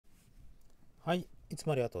はい、いつ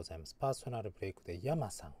もありがとうございます。パーソナルブレイクで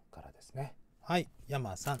山さんからですね。はい、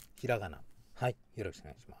山さん、ひらがな。はい、よろしくお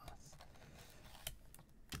願いします。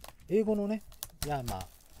英語のね、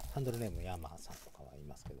ハンドルネーム山さんとかはい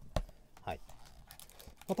ますけど、はい。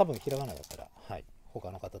多分ひらがなだったら、はい、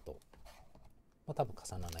他の方と、多分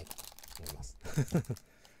重ならないかと思います。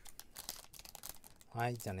は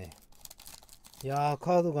い、じゃあね。いやー、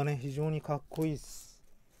カードがね、非常にかっこいいです。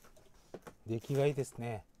出来がいいです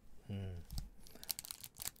ね。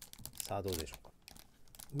さあ、どうでしょうか。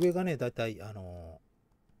上がね、だいたい、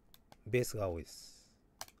ベースが多いです。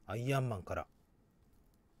アイアンマンから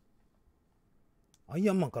アイ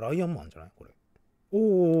アンマンじゃないこれ。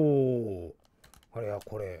おー。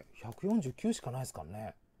これ、149しかないですから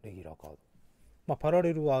ね。レギュラーカード。パラ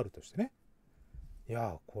レルはあるとしてね。い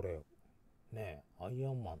やー、これ、ね、アイ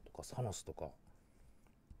アンマンとかサノスとか、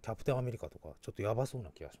キャプテンアメリカとか、ちょっとやばそうな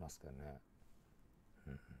気がしますけどね。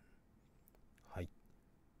はい。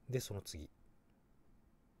で、その次。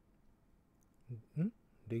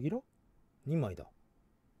レギュラー ?2 枚だ。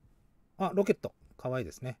あ、ロケット。かわいい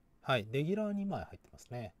ですね。はい。レギュラー2枚入ってます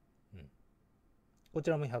ね。こち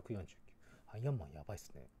らも149。アイアンマンやばいっ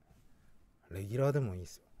すね。レギュラーでもいいっ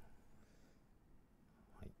すよ。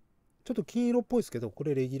はい、ちょっと金色っぽいですけど、こ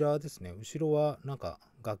れレギュラーですね。後ろはなんか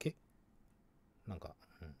崖なんか、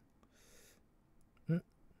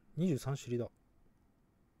23尻だ。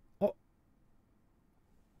あ、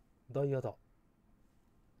ダイヤだ。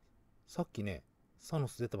さっきね、サノ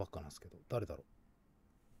ス出たばっかなんですけど、誰だろ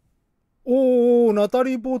う。おー、ナタ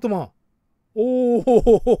リー・ポートマン。お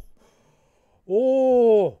ー、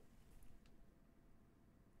おー、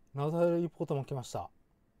ナタリー・ポートマン来ました。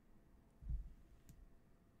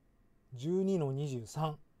12の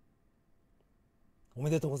23。おめ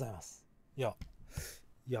でとうございます。いや、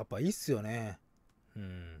やっぱいいっすよね。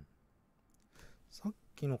さっ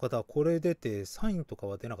きの方はこれ出て、サインとか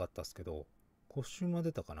は出なかったっすけど、コスチュームは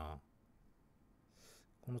出たかな。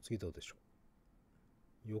この次どうでしょ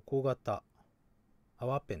う。横型。ア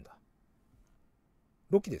ワーペンだ。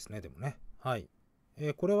ロキですね、でもね。はい。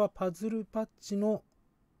これはパズルパッチの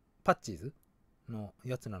パッチーズの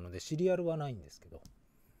やつなので、シリアルはないんですけど。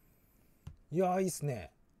いやー、いいっす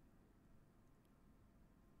ね。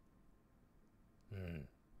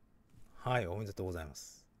はい、おめでとうございま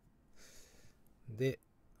す。で、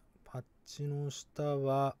パッチの下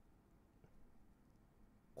は、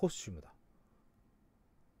コスチュームだ。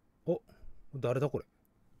お、誰だこれ。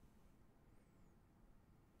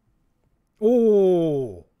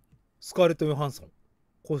おー、スカーレット・ヨハンソン。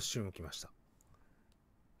コスチューム来ました。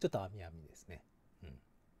ちょっと網網ですね。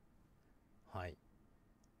はい。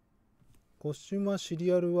コスチュームはシ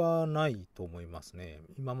リアルはないと思いますね。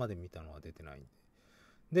今まで見たのは出てないんで。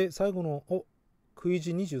で、最後の、クイ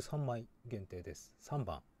ジ23枚限定です。3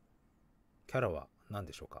番。キャラは何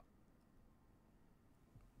でしょうか。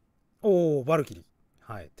バルキリー。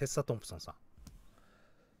はい。テッサ・トンプソンさん。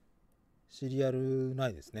シリアルな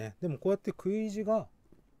いですね。でもこうやってクイジが、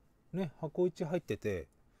ね、箱1入ってて、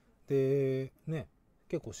で、ね、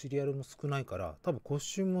結構シリアルも少ないから、多分コス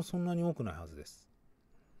チュームもそんなに多くないはずです。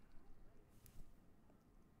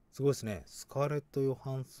すごいですね。スカーレット・ヨ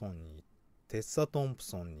ハンソンに、テッサ・トンプ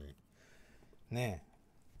ソンに、ね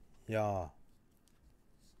え、いや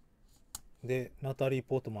ー、で、ナタリー・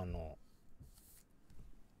ポートマンの、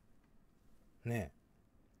ね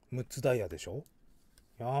え、6つダイヤでしょ。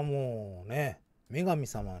いやーもうね、女神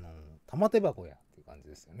様の玉手箱やっていう感じ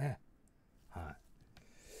ですよね。は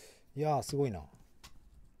い。いやー、すごいな。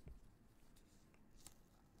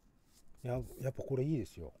やっぱこれいいで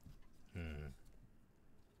すよ。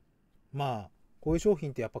こういう商品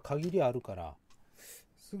ってやっぱ限りあるから、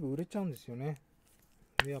すぐ売れちゃうんですよね。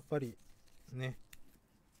で、やっぱり、ね、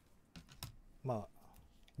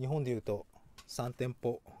日本でいうと3店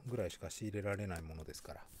舗ぐらいしか仕入れられないものです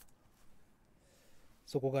から、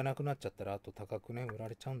そこがなくなっちゃったら、あと高くね、売ら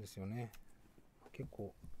れちゃうんですよね。結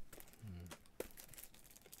構、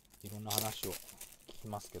いろんな話を聞き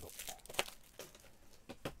ますけど。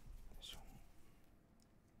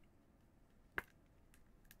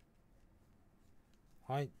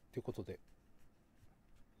はい、ということで。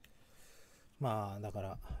だか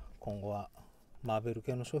ら、今後は、マーベル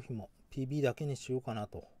系の商品も PB だけにしようかな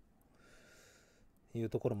という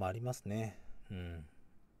ところもありますね。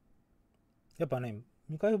やっぱね、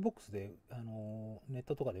未開封ボックスで、ネッ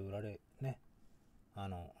トとかで売られ、ね、いわ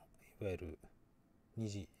ゆる2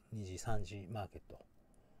次、3次マーケット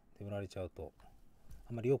で売られちゃうと、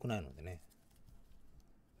あんまり良くないのでね、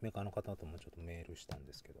メーカーの方ともちょっとメールしたん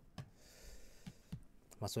ですけど、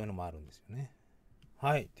そういうのもあるんですよね。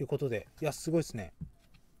はい、ということで、いや、すごいですね。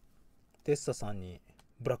テッサさんに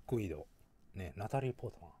ブラックウィドウ。ね、ナタリー・ポ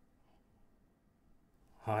ートマ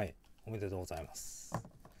ン。はい。おめでとうございます。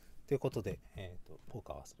ということで、ポー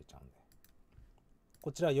カー忘れちゃうんで。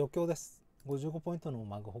こちら余興です。55ポイントの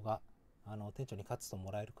マグホが、店長に勝つと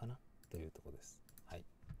もらえるかなというところです。はい。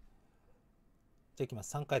じゃあいきま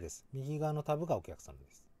す。3回です。右側のタブがお客様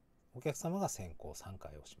です。お客様が先行3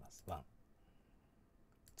回押します。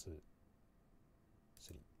1、2、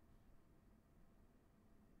3。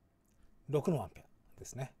6のワンペアで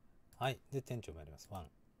すね。はい。で、店長もやります。1、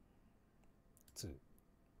2、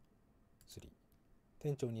3。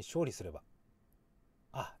店長に勝利すれば。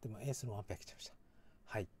あ、でもエースのワンペア来ちゃいました。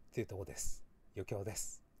はい。というところです。余興で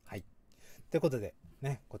す。はい。ということで、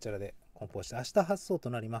ね、こちらで梱包して明日発送と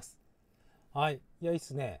なります。はい。いや、いいっ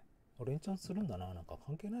すね。連チャンするんだな。なんか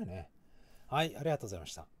関係ないね。はい。ありがとうございま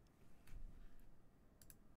した。